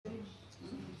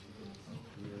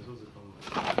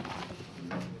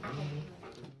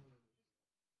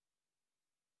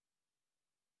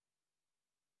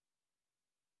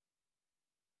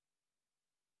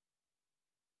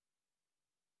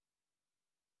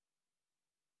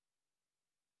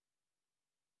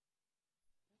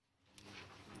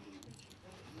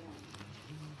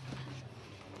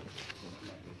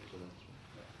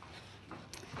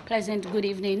pleasant good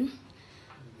evening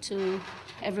to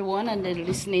everyone and the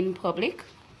listening public.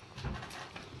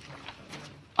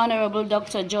 Honorable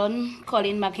Dr. John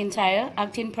Colin McIntyre,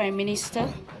 Acting Prime Minister.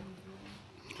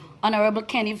 Honorable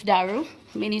Kenneth Daru,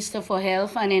 Minister for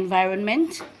Health and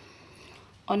Environment.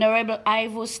 Honorable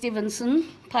Ivo Stevenson,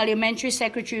 Parliamentary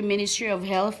Secretary, Ministry of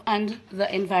Health and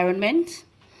the Environment.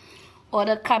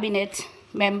 Other cabinet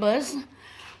members,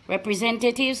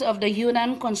 representatives of the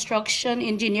Yunnan Construction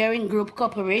Engineering Group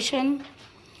Corporation,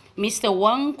 Mr.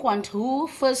 Wang Quantu,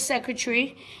 First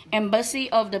Secretary, Embassy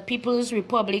of the People's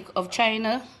Republic of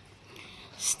China,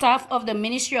 staff of the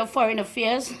Ministry of Foreign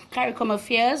Affairs, CARICOM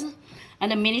Affairs,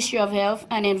 and the Ministry of Health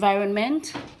and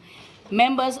Environment,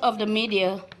 members of the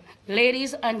media,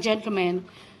 ladies and gentlemen,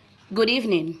 good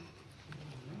evening.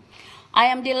 I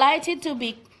am delighted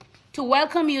to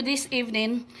welcome you this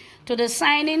evening to the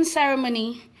signing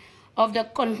ceremony of the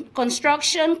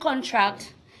construction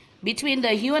contract between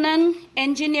the Yunnan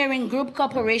Engineering Group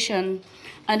Corporation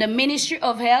and the Ministry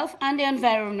of Health and the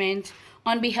Environment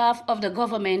on behalf of the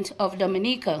government of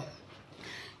Dominica.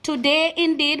 Today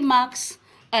indeed marks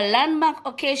a landmark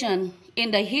occasion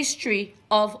in the history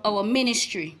of our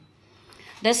ministry.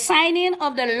 The signing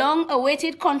of the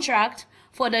long-awaited contract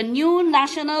for the new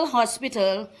National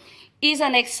Hospital is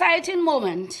an exciting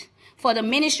moment for the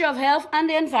Ministry of Health and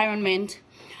the Environment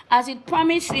as it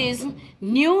promises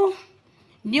new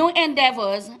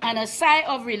endeavors and a sigh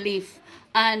of relief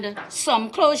and some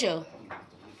closure.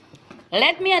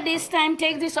 Let me at this time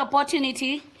take this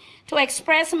opportunity to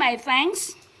express my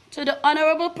thanks to the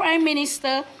Honorable Prime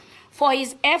Minister for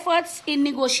his efforts in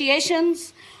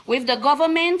negotiations with the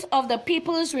government of the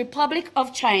People's Republic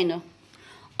of China.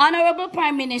 Honorable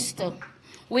Prime Minister,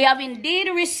 we have indeed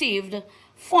received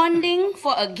funding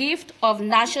for a gift of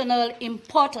national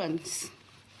importance.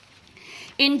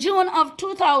 In June of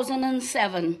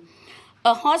 2007,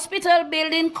 a hospital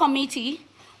building committee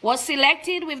was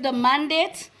selected with the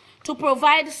mandate to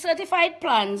provide certified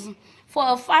plans for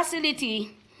a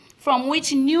facility from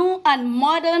which new and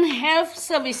modern health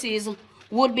services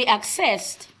would be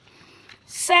accessed.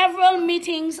 Several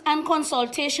meetings and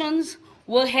consultations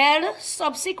were held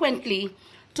subsequently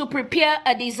to prepare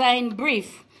a design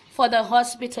brief for the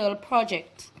hospital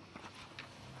project.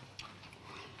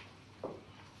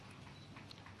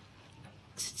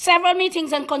 Several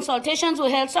meetings and consultations were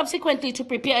held subsequently to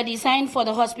prepare a design for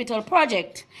the hospital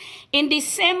project. In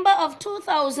December of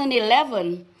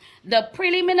 2011, the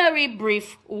preliminary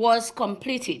brief was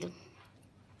completed.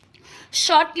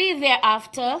 Shortly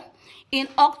thereafter, in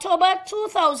October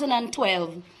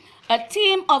 2012, a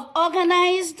team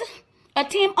organized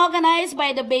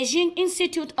by the Beijing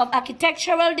Institute of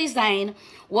Architectural Design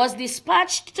was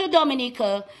dispatched to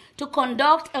Dominica to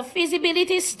conduct a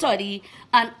feasibility study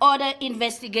and other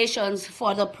investigations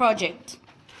for the project.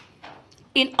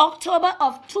 In October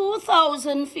of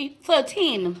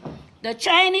 2013, the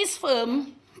Chinese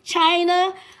firm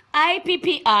China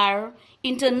IPPR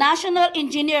International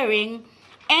Engineering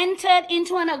entered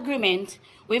into an agreement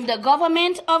with the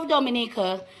government of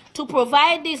Dominica to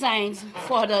provide designs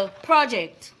for the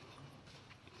project.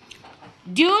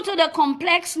 Due to the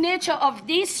complex nature of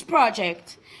this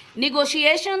project,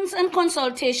 negotiations and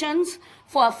consultations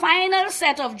for a final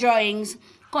set of drawings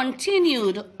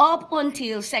continued up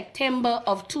until September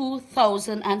of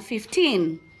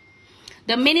 2015.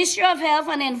 The Ministry of Health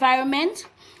and Environment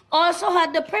also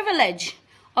had the privilege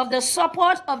of the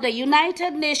support of the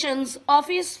United Nations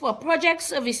Office for Project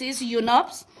Services,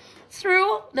 UNOPS,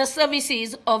 through the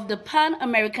services of the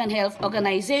Pan-American Health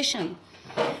Organization.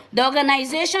 The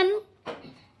organization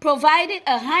provided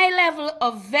a high level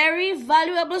of very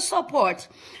valuable support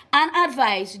and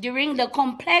advice during the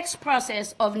complex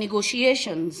process of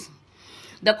negotiations.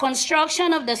 The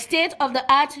construction of the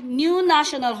state-of-the-art new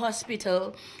National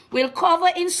Hospital will cover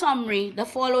in summary the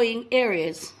following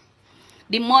areas: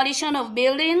 demolition of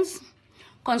buildings,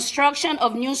 construction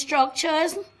of new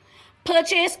structures,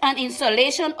 purchase and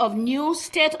installation of new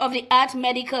state-of-the-art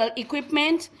medical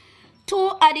equipment,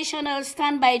 2 additional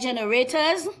standby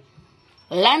generators,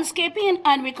 landscaping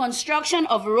and reconstruction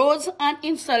of roads and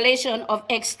installation of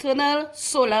external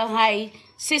solar high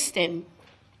system.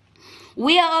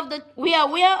 We are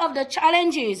aware of the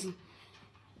challenges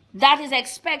that is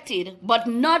expected but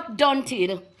not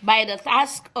daunted by the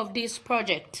task of this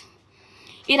project.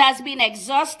 It has been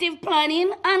exhaustive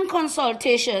planning and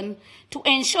consultation to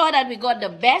ensure that we got the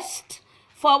best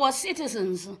for our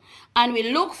citizens, and we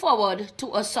look forward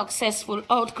to a successful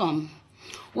outcome.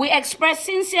 We express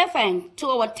sincere thanks to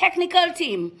our technical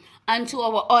team and to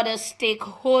our other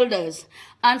stakeholders,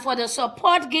 and for the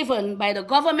support given by the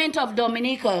government of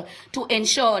Dominica to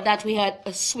ensure that we had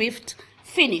a swift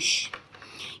finish.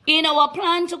 It is our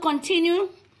plan to continue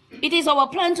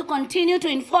to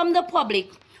inform the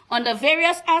public on the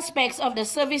various aspects of the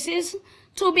services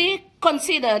to be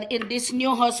considered in this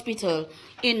new hospital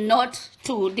in not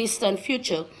too distant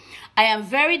future. I am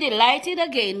very delighted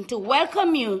again to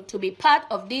welcome you to be part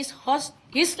of this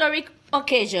historic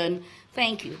occasion.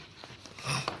 Thank you.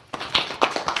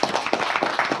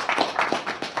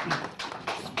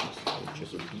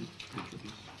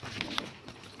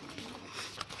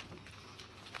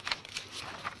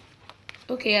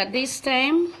 Okay, at this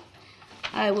time,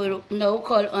 I will now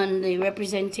call on the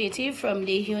representative from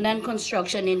the Hunan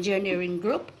Construction Engineering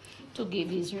Group to give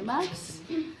his remarks.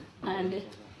 And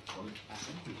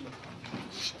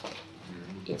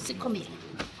yes, come here.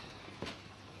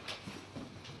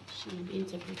 She will be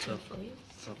interpreting for you.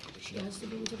 She has to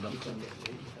be interpreting.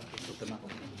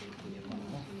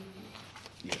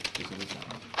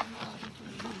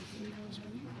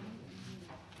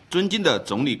 尊敬的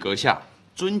总理阁下，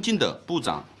尊敬的部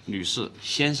长、女士、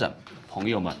先生、朋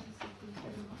友们。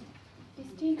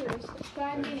Distinguished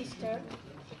Prime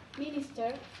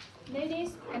Minister,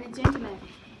 ladies and gentlemen.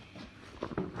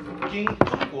 经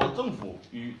中国政府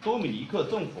与多米尼克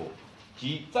政府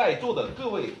及在座的各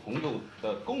位朋友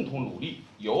的共同努力、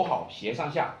友好协商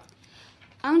下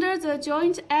 ，Under the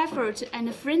joint effort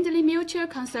and friendly mutual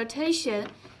consultation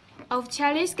of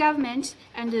Chinese government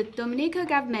and the Dominica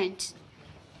government,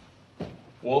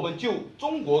 我们就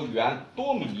中国原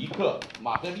多米尼克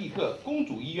玛格丽特公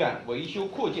主医院维修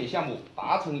扩建项目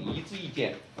达成一致意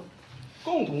见，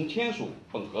共同签署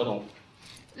本合同。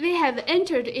 we have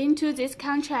entered into this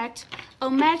contract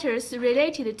on matters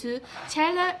related to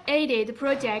China-aided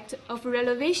project of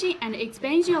renovation and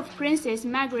expansion of Princess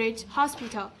Margaret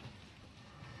Hospital.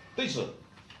 对此，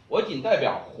我谨代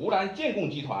表湖南建工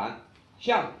集团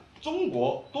向中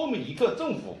国多米尼克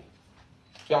政府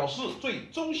表示最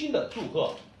衷心的祝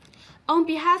贺。 On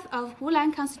behalf of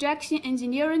Hunan Construction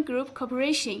Engineering Group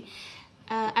Corporation,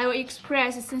 I will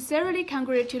express sincerely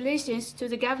congratulations to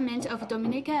the government of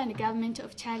Dominica and the government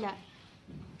of China.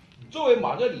 作为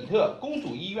玛格丽特公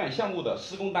主医院项目的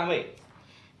施工单位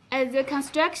As the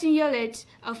construction unit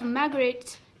of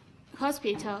Margaret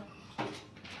Hospital,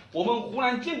 我们湖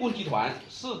南建工集团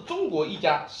是中国一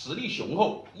家实力雄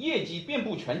厚、业绩遍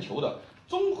布全球的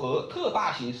综合特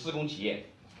大型施工企业。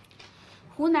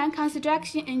 Hunan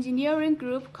Construction Engineering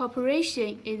Group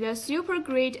Corporation is a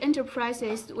super-grade enterprise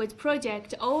with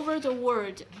projects over the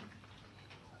world.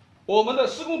 我们的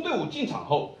施工队伍进场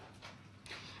后，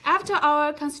 After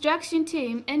our construction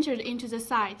team entered into the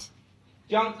site,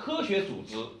 将科学组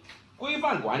织、规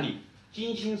范管理、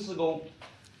精心施工，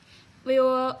 we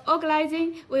will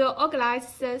organize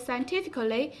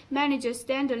scientifically, manage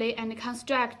standardly, and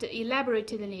construct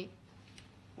elaborately.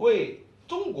 为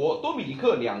中国多米尼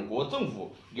克两国政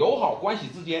府友好关系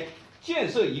之间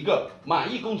建设一个满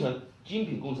意工程、精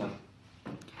品工程。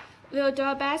 We will do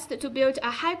our best to build a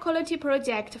high-quality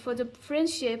project for the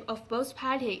friendship of both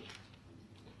parties.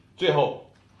 最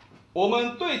后，我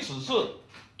们对此次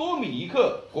多米尼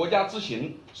克国家之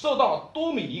行受到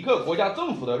多米尼克国家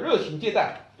政府的热情接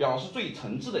待，表示最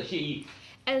诚挚的谢意。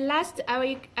 At last, I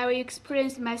will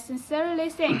express my sincerely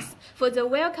thanks for the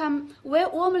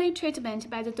warmly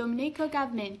treatment by the Dominica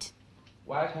government.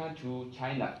 Welcome to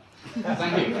China.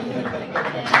 Thank you.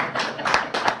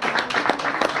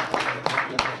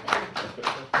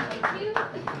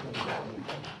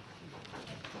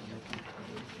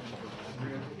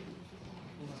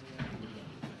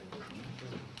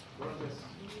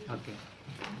 Okay.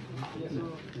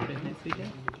 Next speaker.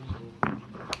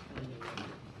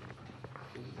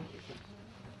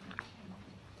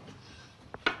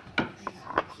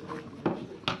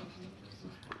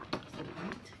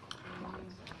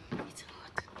 It's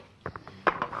hot.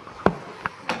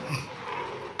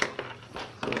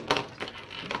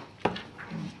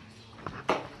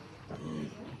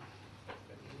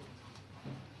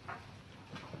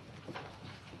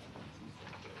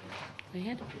 Go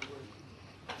ahead.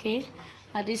 Okay,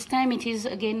 at this time it is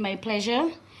again my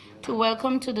pleasure to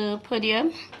welcome to the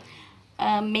podium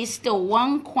Mr.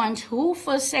 Wang Quantu,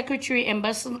 First Secretary,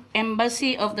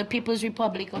 Embassy of the People's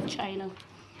Republic of China,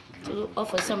 to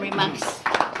offer some remarks.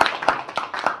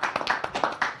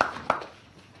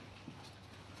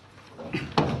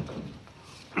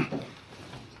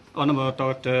 Honorable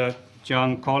Dr.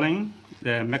 John Collins,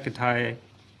 the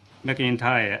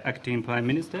McIntyre Acting Prime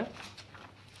Minister.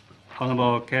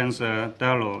 Honorable Cancer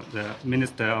Darrow, the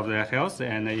Minister of the Health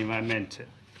and the Environment.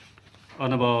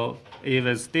 Honorable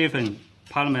Eva Stephen,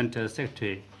 Parliament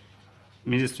Secretary,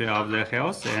 Ministry of the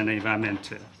Health and the Environment.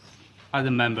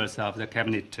 Other members of the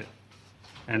Cabinet.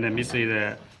 And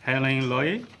Mrs. Helen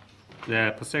Loy,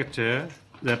 the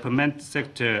Permanent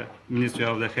Secretary, Ministry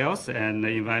of the Health and the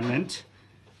Environment,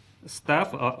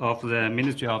 staff of the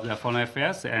Ministry of the Foreign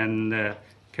Affairs and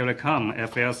Telecom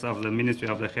Affairs of the Ministry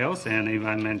of the Health and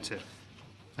Environment,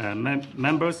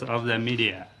 members of the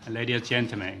media, ladies and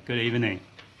gentlemen, good evening.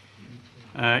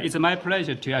 It's my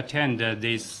pleasure to attend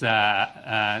this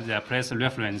the press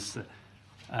reference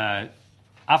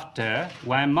after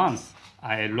 1 month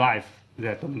I arrived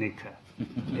at Dominica.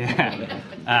 Yeah.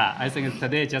 I think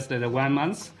today just the 1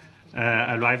 month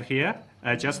arrived here.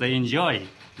 I just enjoy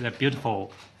the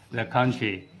beautiful the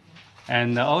country,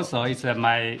 and also it's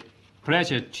my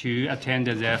pleasure to attend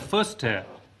the first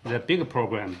the big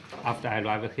program after I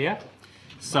arrived here.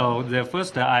 So the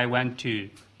first I went to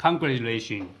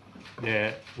congratulation.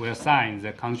 We'll sign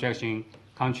the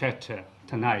contract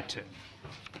tonight.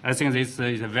 I think this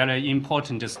is a very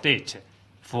important stage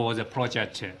for the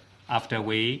project after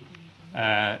we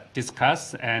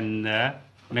discuss and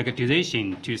make a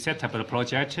decision to set up the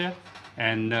project,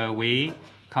 and we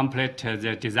complete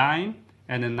the design,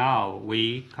 and now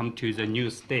we come to the new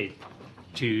stage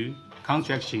to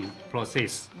construction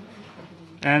process.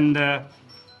 And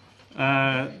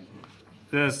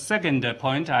the second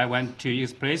point I want to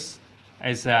express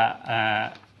is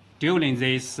during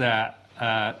this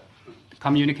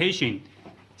communication,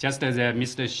 just as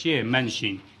Mr. Xie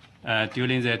mentioned,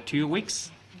 during the 2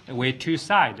 weeks, we two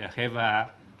sides have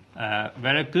a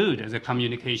very good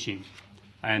communication,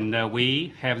 and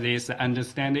we have this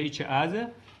understand each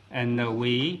other, and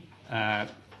we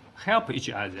help each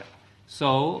other.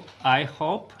 So I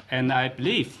hope and I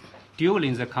believe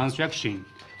during the construction,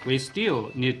 we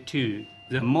still need to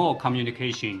the more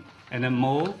communication and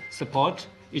more support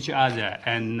each other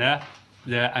and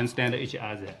understand each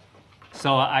other.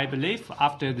 So I believe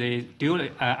after the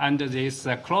under this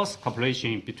close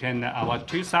cooperation between our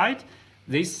two sides,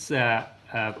 this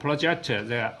project,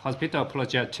 the hospital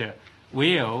project,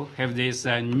 will have this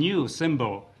new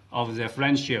symbol of the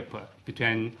friendship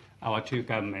between our two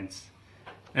governments.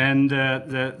 And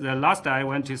the last I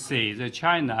want to say, the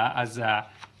China as a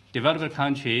developed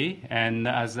country and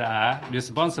as a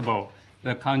responsible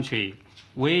country,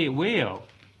 we will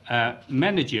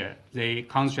manage the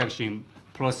construction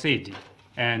proceed.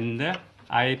 And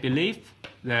I believe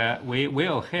that we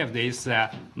will have this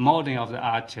molding of the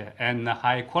art and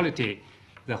high quality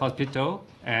the hospital,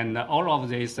 and all of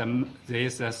this,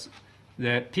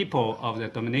 the people of the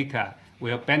Dominica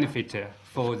will benefit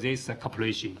for this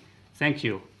cooperation. Thank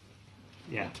you.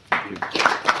 Yeah. Thank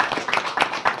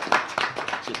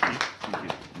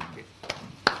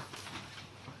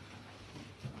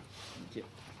you.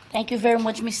 Thank you very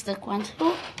much, Mr.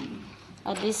 Kwanto.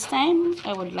 At this time,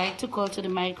 I would like to call to the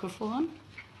microphone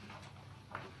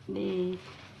the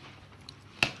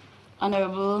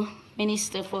Honorable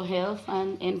Minister for Health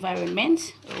and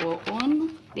Environment, our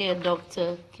own, dear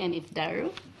Dr. Kenneth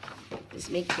Darrow. Please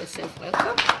make yourself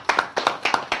welcome.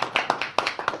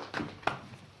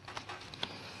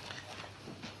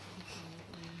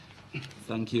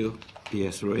 Thank you,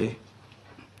 P.S. Roy.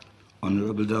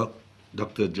 Honorable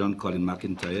Dr. John Colin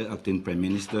McIntyre, Acting Prime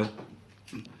Minister.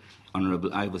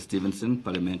 Honorable Ivor Stevenson,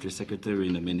 Parliamentary Secretary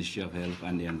in the Ministry of Health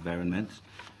and the Environment.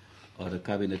 Other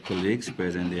cabinet colleagues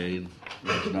present there in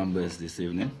large numbers this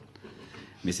evening.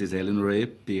 Mrs. Helen Ray,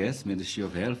 PS, Ministry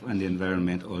of Health and the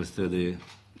Environment, also the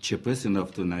chairperson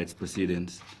of tonight's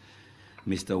proceedings.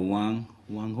 Mr. Wang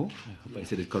Ho, I hope I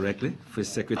said it correctly,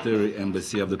 First Secretary,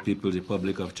 Embassy of the People's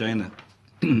Republic of China.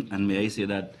 And may I say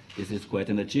that this is quite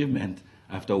an achievement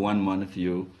after 1 month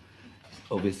you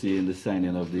overseeing the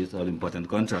signing of this all-important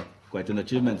contract. Quite an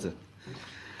achievement, sir.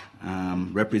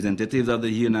 Representatives of the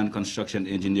Yunnan Construction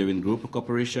Engineering Group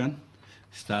Corporation,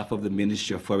 staff of the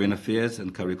Ministry of Foreign Affairs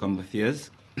and CARICOM Affairs,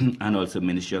 and also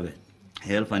Ministry of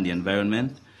Health and the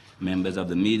Environment, members of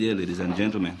the media, ladies and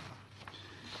gentlemen.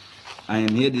 I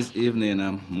am here this evening,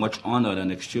 I'm much honored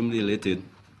and extremely elated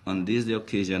on this the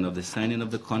occasion of the signing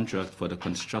of the contract for the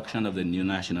construction of the new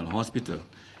National Hospital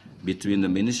between the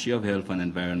Ministry of Health and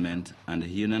Environment and the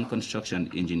Yunnan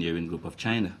Construction Engineering Group of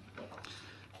China.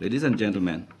 Ladies and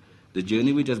gentlemen, the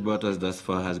journey which has brought us thus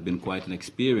far has been quite an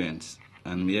experience,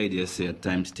 and may I dare say at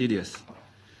times tedious.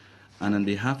 And on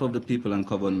behalf of the people and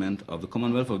government of the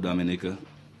Commonwealth of Dominica,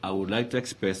 I would like to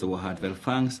express our heartfelt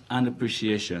thanks and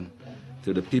appreciation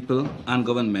to the people and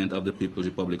government of the People's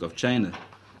Republic of China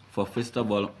for first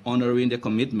of all honoring their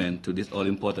commitment to this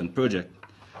all-important project,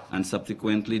 and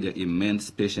subsequently their immense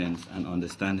patience and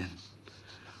understanding.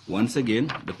 Once again,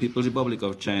 the People's Republic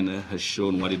of China has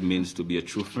shown what it means to be a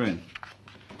true friend.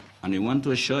 And we want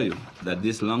to assure you that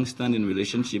this long-standing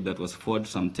relationship that was forged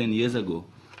some 10 years ago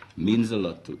means a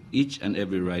lot to each and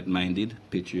every right-minded,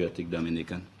 patriotic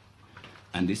Dominican.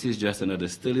 And this is just another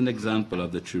sterling example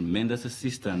of the tremendous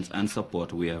assistance and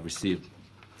support we have received.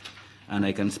 And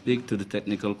I can speak to the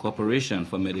technical cooperation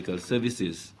for medical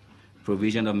services,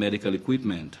 provision of medical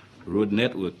equipment, road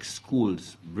networks,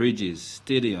 schools, bridges,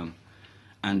 stadium,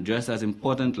 and just as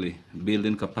importantly,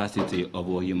 building capacity of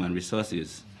our human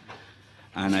resources.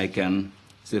 And I can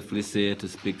safely say to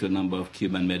speak to a number of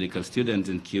Cuban medical students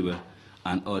in Cuba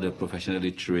and other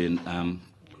professionally trained,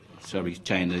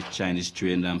 Chinese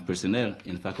trained personnel.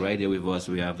 In fact, right here with us,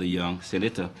 we have the young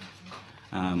senator,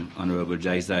 Honorable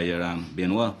Jaizayer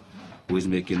Benoit, who is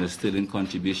making a sterling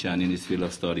contribution in his field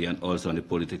of study and also on the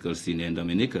political scene in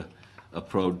Dominica, a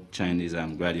proud Chinese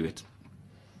graduate.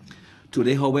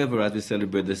 Today, however, as we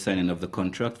celebrate the signing of the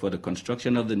contract for the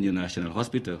construction of the new National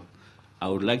Hospital, I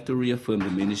would like to reaffirm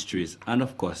the ministry's and,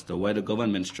 of course, the wider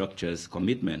government structure's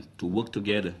commitment to work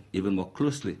together even more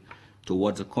closely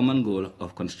towards a common goal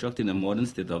of constructing a modern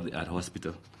state-of-the-art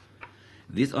hospital.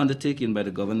 This undertaking by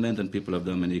the government and people of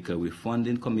Dominica with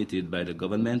funding committed by the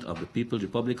government of the People's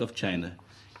Republic of China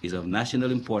is of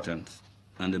national importance,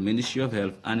 and the Ministry of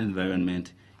Health and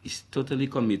Environment is totally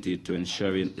committed to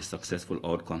ensuring a successful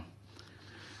outcome.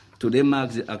 Today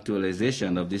marks the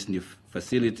actualization of this new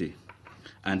facility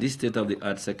and this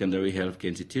state-of-the-art secondary healthcare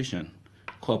institution,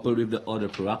 coupled with the other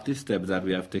proactive steps that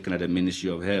we have taken at the Ministry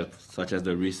of Health, such as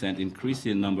the recent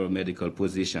increasing number of medical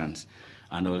positions,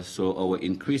 and also our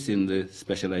increase in the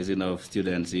specializing of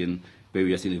students in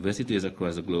various universities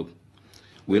across the globe,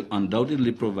 will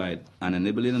undoubtedly provide an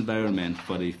enabling environment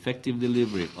for the effective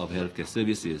delivery of healthcare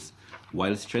services,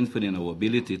 while strengthening our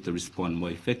ability to respond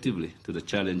more effectively to the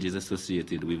challenges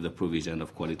associated with the provision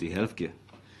of quality healthcare.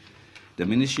 The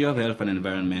Ministry of Health and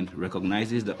Environment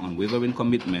recognizes the unwavering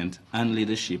commitment and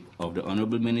leadership of the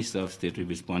Honorable Minister of State with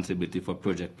responsibility for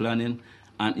project planning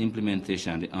and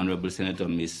implementation, the Honorable Senator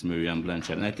Ms. Miriam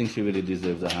Blanchard. And I think she really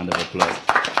deserves a hand of applause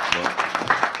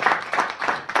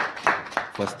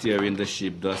for steering the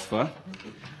ship thus far.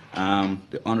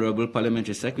 The Honorable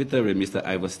Parliamentary Secretary, Mr.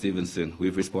 Ivor Stevenson,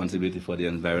 with responsibility for the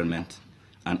environment,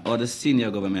 and other senior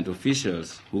government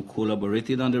officials who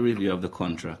collaborated on the review of the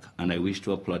contract, and I wish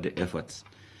to applaud the efforts.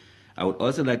 I would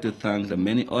also like to thank the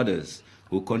many others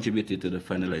who contributed to the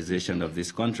finalization of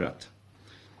this contract.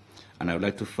 And I would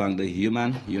like to thank the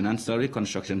Human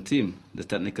construction team, the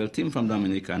technical team from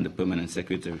Dominica, and the Permanent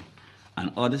Secretary,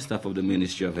 and other staff of the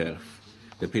Ministry of Health,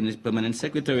 the Permanent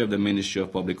Secretary of the Ministry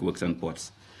of Public Works and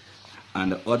Ports,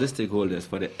 and the other stakeholders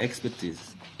for the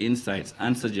expertise, insights,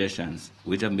 and suggestions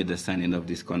which have made the signing of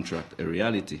this contract a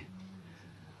reality.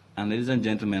 And ladies and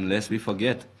gentlemen, lest we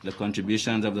forget the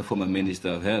contributions of the former Minister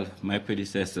of Health, my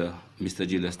predecessor, Mr.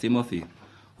 Julius Timothy,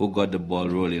 who got the ball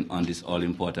rolling on this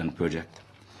all-important project.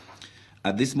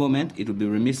 At this moment, it would be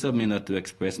remiss of me not to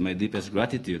express my deepest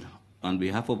gratitude on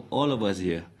behalf of all of us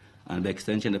here, and by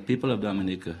extension the people of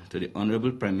Dominica, to the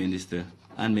Honorable Prime Minister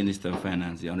and Minister of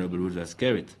Finance, the Honorable Roosevelt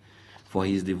Skerrit, for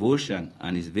his devotion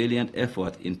and his valiant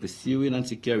effort in pursuing and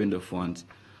securing the funds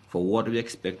for what we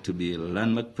expect to be a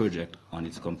landmark project on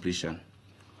its completion.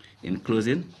 In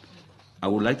closing, I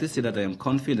would like to say that I am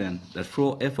confident that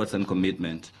through our efforts and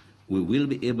commitment, we will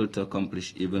be able to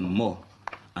accomplish even more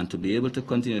and to be able to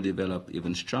continue to develop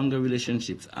even stronger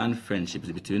relationships and friendships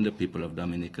between the people of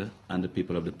Dominica and the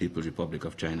people of the People's Republic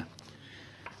of China.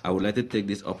 I would like to take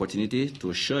this opportunity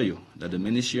to assure you that the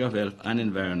Ministry of Health and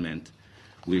Environment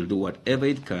will do whatever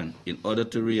it can in order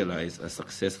to realize a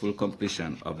successful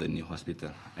completion of the new hospital.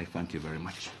 I thank you very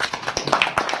much.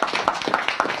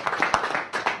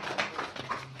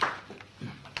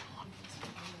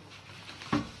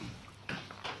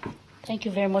 Thank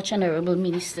you very much, Honorable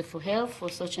Minister for Health, for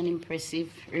such an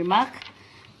impressive remark.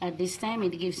 At this time,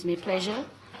 it gives me pleasure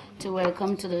to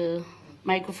welcome to the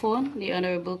microphone the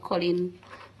Honorable Colin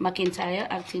McIntyre,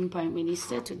 Acting Prime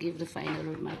Minister, to give the final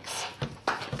remarks.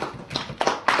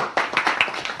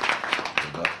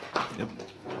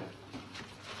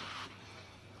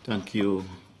 Thank you,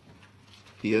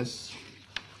 PS.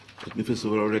 Let me first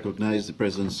of all recognize the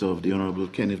presence of the Honorable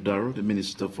Kenneth Darrow, the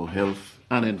Minister for Health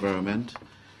and Environment,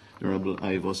 the Honorable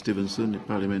Ivor Stevenson, the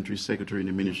Parliamentary Secretary in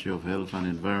the Ministry of Health and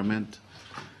Environment,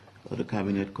 other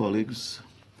Cabinet colleagues,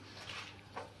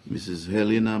 Mrs.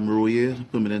 Helena Mrouye,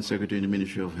 Permanent Secretary in the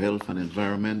Ministry of Health and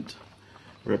Environment,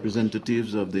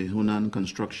 representatives of the Hunan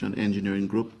Construction Engineering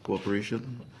Group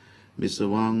Corporation, Mr.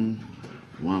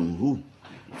 Wang Hu,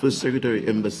 First Secretary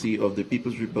Embassy of the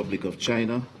People's Republic of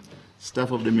China,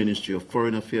 staff of the Ministry of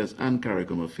Foreign Affairs and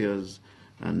CARICOM Affairs,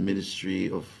 and Ministry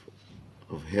of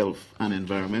Health and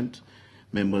Environment,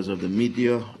 members of the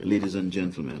media, ladies and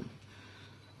gentlemen.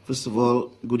 First of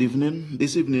all, good evening.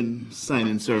 This evening's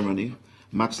signing ceremony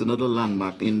marks another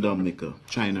landmark in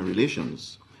Dominica-China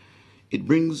relations. It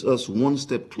brings us one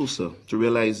step closer to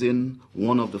realizing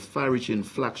one of the far-reaching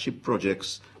flagship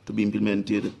projects to be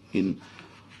implemented in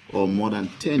more than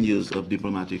 10 years of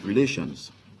diplomatic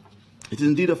relations. It is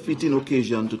indeed a fitting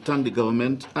occasion to thank the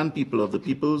government and people of the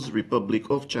People's Republic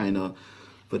of China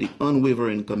for the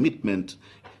unwavering commitment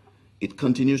it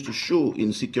continues to show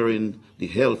in securing the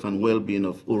health and well-being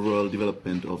of overall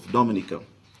development of Dominica.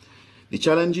 The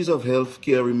challenges of health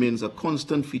care remains a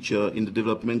constant feature in the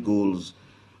development goals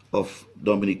of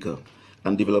Dominica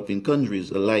and developing countries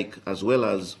alike, as well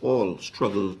as all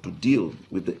struggle to deal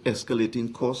with the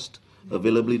escalating cost,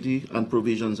 availability, and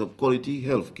provisions of quality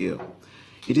health care.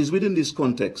 It is within this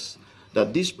context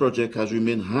that this project has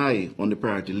remained high on the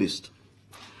priority list.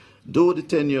 Through the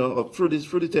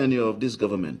tenure of this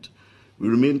government, we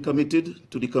remain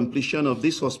committed to the completion of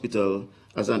this hospital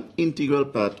as an integral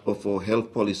part of our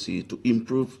health policy to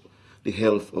improve the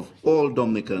health of all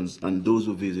Dominicans and those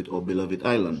who visit our beloved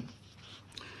island.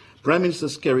 Prime Minister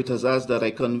Skerrit has asked that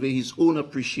I convey his own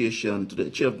appreciation to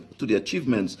the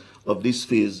achievements of this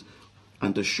phase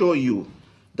and to assure you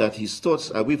that his thoughts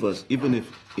are with us even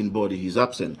if in body he is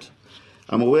absent.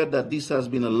 I'm aware that this has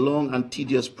been a long and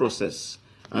tedious process,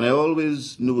 and I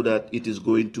always knew that it is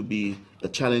going to be a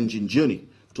challenging journey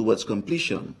towards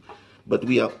completion. But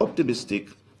we are optimistic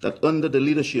that under the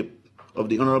leadership of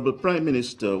the Honorable Prime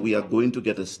Minister, we are going to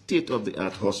get a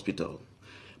state-of-the-art hospital.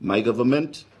 My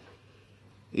government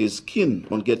is keen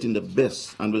on getting the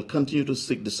best and will continue to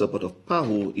seek the support of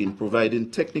PAHO in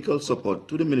providing technical support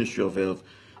to the Ministry of Health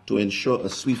to ensure a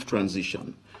swift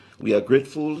transition. We are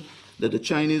grateful that the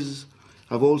Chinese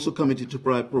have also committed to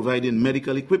providing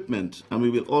medical equipment, and we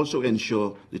will also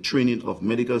ensure the training of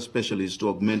medical specialists to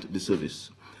augment the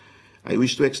service. I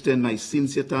wish to extend my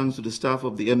sincere thanks to the staff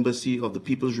of the Embassy of the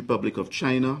People's Republic of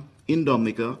China in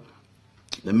Dominica,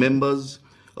 the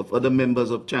other members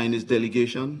of Chinese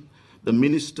delegation, the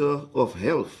Minister of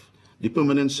Health, the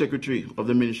Permanent Secretary of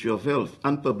the Ministry of Health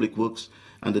and Public Works,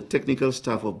 and the technical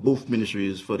staff of both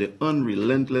ministries for their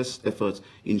unrelentless efforts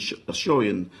in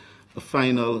assuring a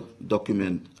final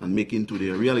document and making today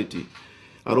a reality.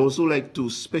 I'd also like to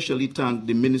specially thank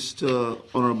the Minister,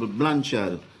 Honorable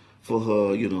Blanchard, for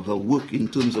her, her work in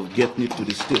terms of getting it to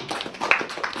the state.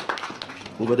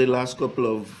 Over the last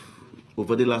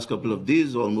couple of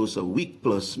days, almost a week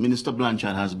plus, Minister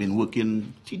Blanchard has been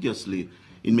working tediously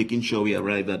in making sure we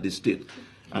arrive at the state.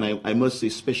 And I must say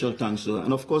special thanks to her.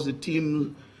 And of course the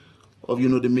team of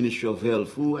the Ministry of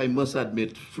Health, who I must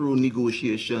admit through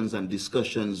negotiations and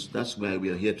discussions, that's why we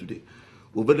are here today.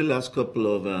 Over the last couple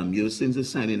of years since the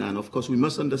signing, and of course we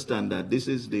must understand that this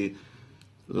is the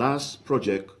last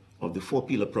project of the 4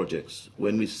 pillar projects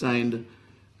when we signed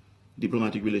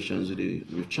diplomatic relations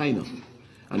with China.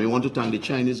 And we want to thank the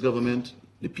Chinese government,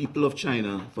 the people of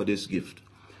China for this gift.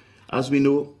 As we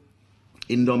know,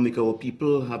 in Dominica, our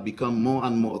people have become more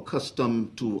and more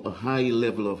accustomed to a high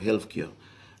level of health care.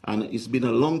 And it's been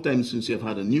a long time since we have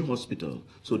had a new hospital.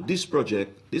 So this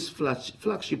project, this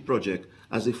flagship project,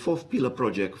 as a 4th pillar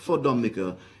project for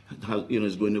Dominica,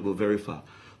 is going to go very far.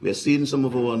 We are seeing some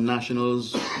of our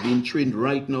nationals being trained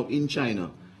right now in China.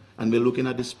 And we're looking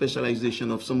at the specialization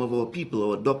of some of our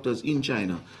people, our doctors in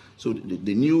China. So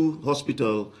the new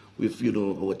hospital with,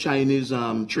 our Chinese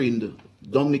trained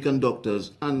Dominican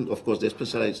doctors and, of course, their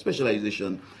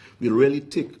specialization will really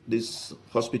take this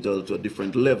hospital to a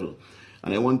different level.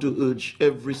 And I want to urge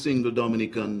every single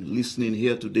Dominican listening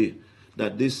here today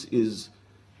that this is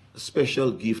a special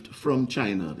gift from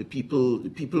China, the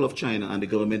people of China and the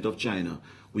government of China.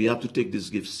 We have to take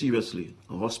this gift seriously.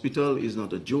 A hospital is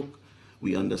not a joke.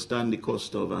 We understand the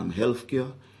cost of health care.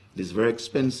 It is very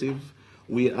expensive.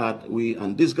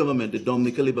 And this government, the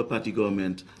Dominica Labour Party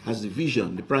government, has the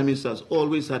vision. The Prime Minister has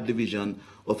always had the vision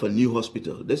of a new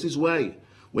hospital. This is why,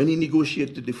 when he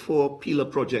negotiated the 4 pillar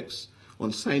projects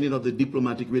on signing of the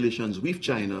diplomatic relations with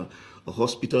China, a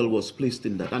hospital was placed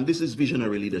in that. And this is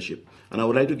visionary leadership. And I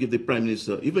would like to give the Prime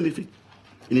Minister, even if in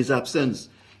his absence,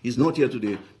 he's not here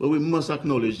today, but we must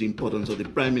acknowledge the importance of the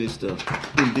Prime Minister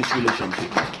in this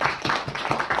relationship.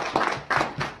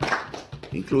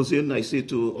 In closing, I say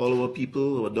to all our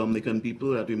people, our Dominican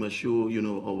people, that we must show,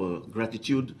 our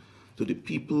gratitude to the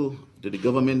people, to the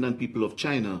government and people of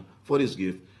China for this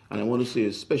gift. And I want to say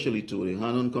especially to the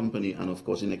Hanon Company and, of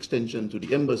course, in extension to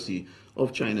the Embassy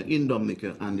of China in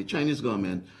Dominica and the Chinese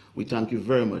government, we thank you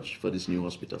very much for this new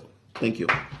hospital. Thank you.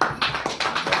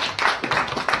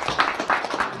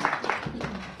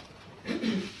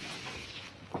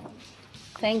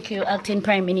 Thank you, Acting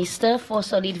Prime Minister, for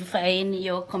solidifying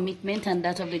your commitment and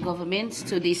that of the government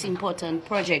to this important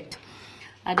project.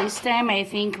 At this time, I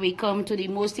think we come to the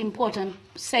most important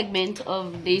segment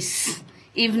of this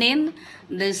evening,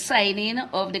 the signing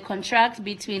of the contract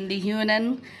between the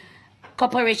Hunan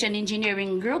Corporation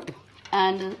Engineering Group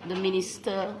and the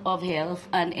Minister of Health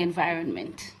and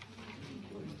Environment.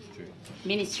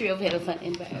 Ministry of Health and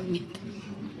Environment.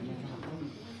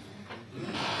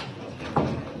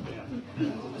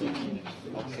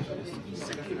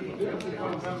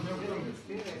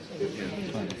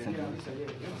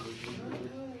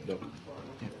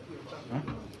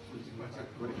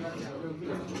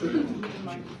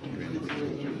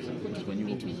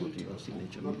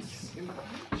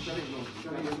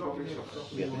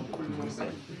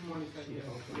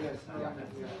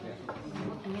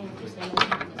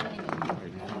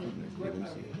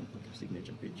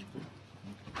 Signature page.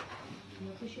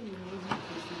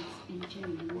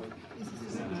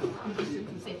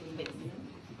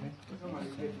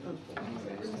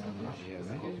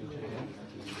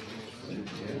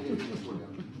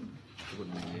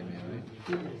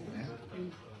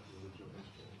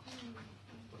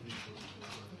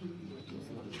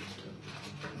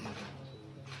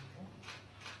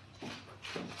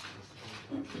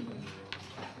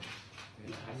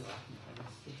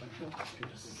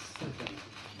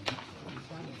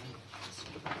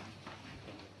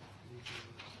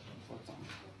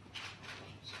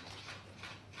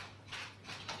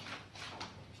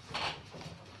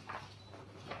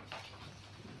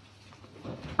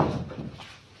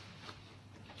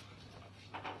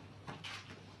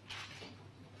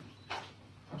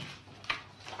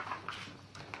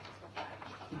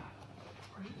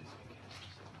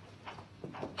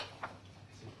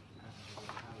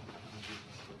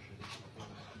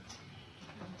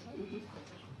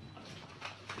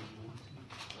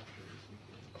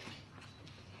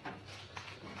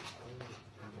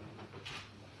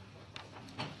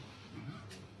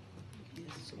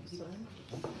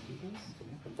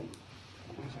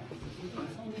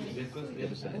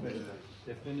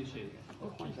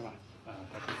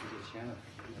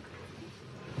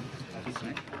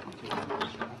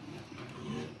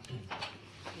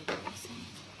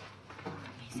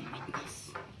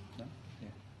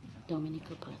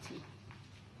 Dominica party.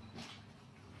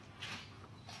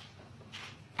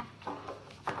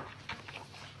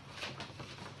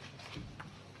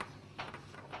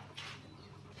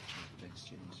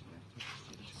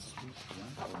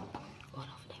 All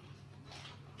of them.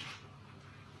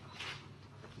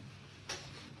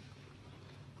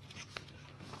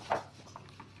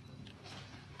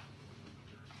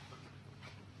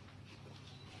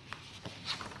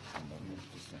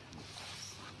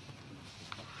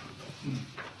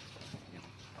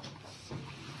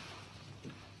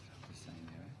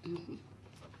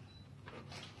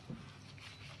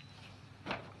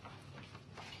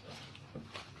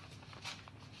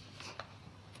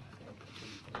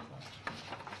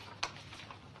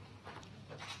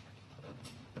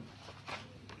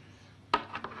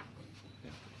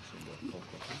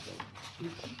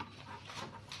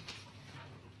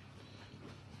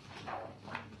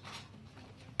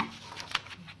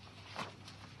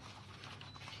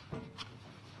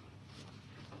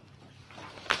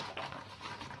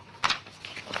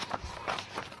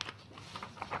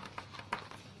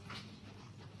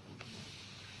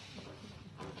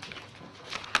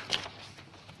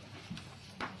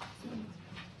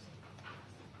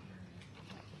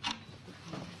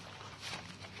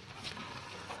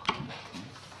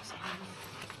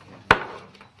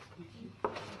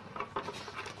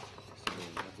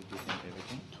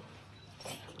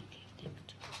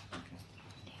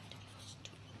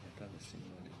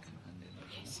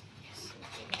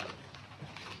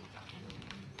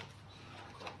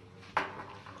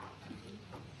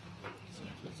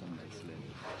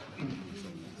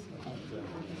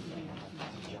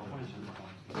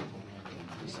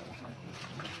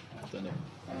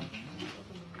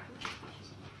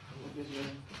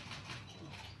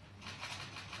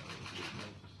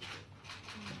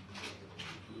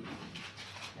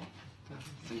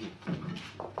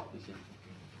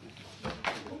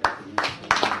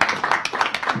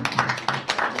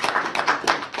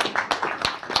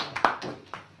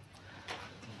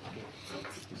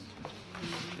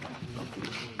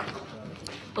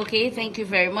 Okay, thank you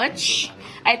very much.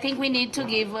 I think we need to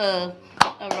give a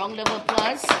round of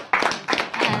applause.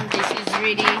 And this is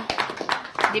really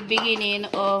the beginning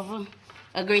of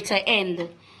a greater end.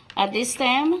 At this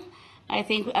time, I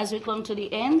think as we come to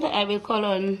the end, I will call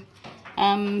on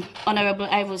Honorable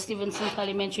Ivo Stevenson,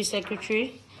 Parliamentary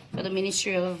Secretary for the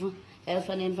Ministry of Health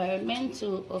and Environment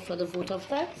to offer the vote of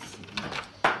thanks.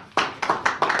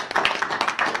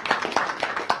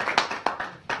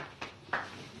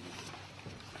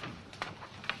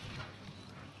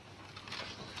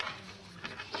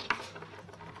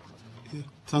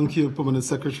 Thank you, Permanent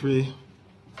Secretary.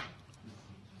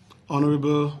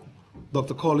 Honorable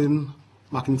Dr. Colin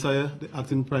McIntyre, the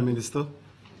Acting Prime Minister.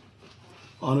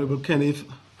 Honorable Kenneth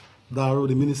Darrow,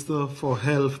 the Minister for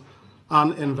Health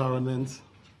and Environment.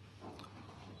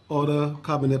 Other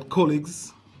Cabinet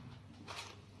colleagues.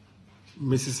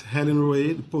 Mrs. Helen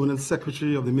Ray, the Permanent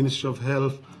Secretary of the Ministry of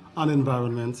Health and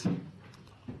Environment.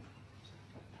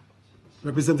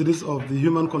 Representatives of the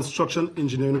Human Construction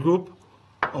Engineering Group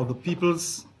of the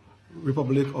People's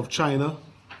Republic of China,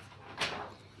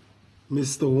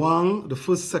 Mr. Wang, the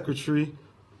First Secretary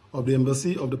of the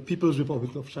Embassy of the People's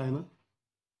Republic of China,